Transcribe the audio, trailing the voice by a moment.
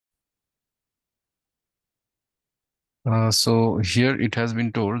So here it has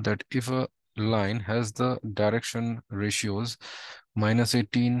been told that if a line has the direction ratios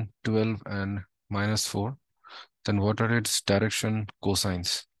 -18, 12, and -4, then what are its direction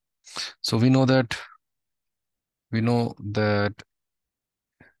cosines? So we know that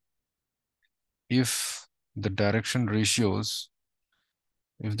if the direction ratios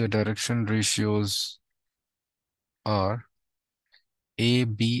if the direction ratios are A,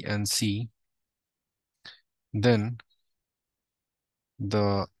 B, and C, then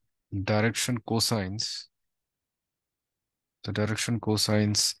the direction cosines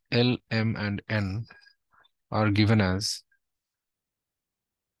L, M, and N are given as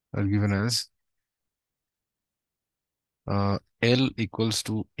are given as L equals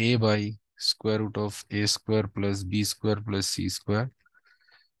to A by square root of A square plus B square plus C square.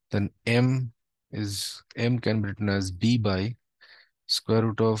 Then M can be written as B by square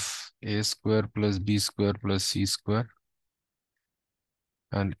root of A square plus B square plus C square.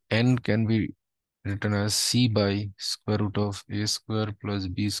 And N can be written as C by square root of A square plus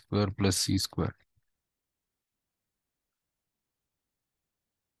B square plus C square.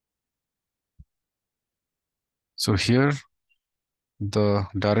 So here the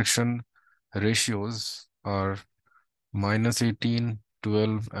direction ratios are -18,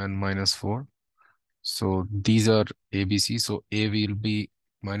 12, and -4. So these are ABC. So A will be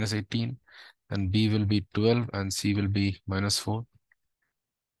 -18, and B will be 12, and C will be -4.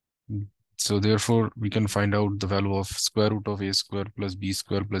 So therefore, we can find out the value of square root of A square plus B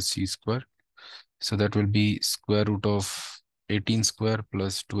square plus C square. So that will be square root of 18 square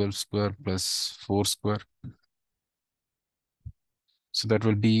plus 12 square plus 4 square. So that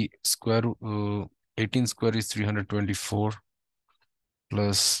will be 18 square is 324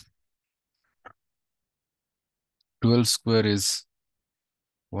 plus 12 square is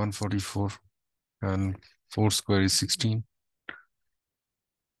 144 and 4 square is 16.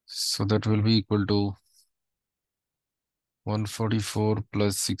 So that will be equal to 144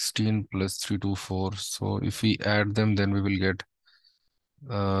 plus 16 plus 324. So if we add them, then we will get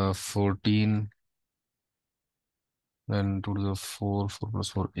 14 and 2 to the 4, 4 plus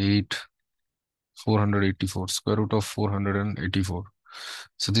 4, 8, 484, square root of 484.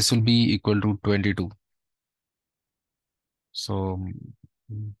 So this will be equal to 22. So,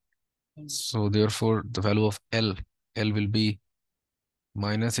 so therefore the value of L will be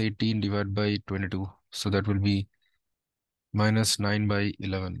 -18 divided by 22. So that will be -9 by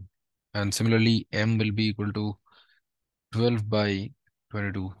 11. And similarly, M will be equal to 12 by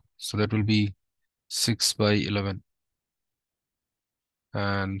 22. So that will be 6 by 11.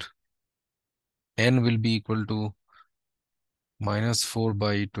 And N will be equal to -4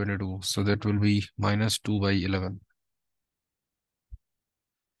 by 22. So that will be -2 by 11.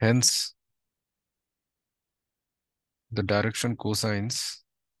 Hence, the direction cosines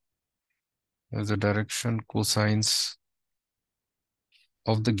the direction cosines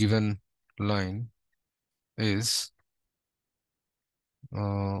of the given line is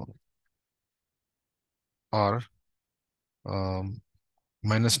uh, are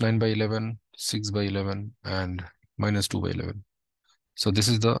 -9 by 11, 6 by 11, and -2 by 11. So this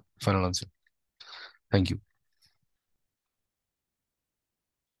is the final answer. Thank you.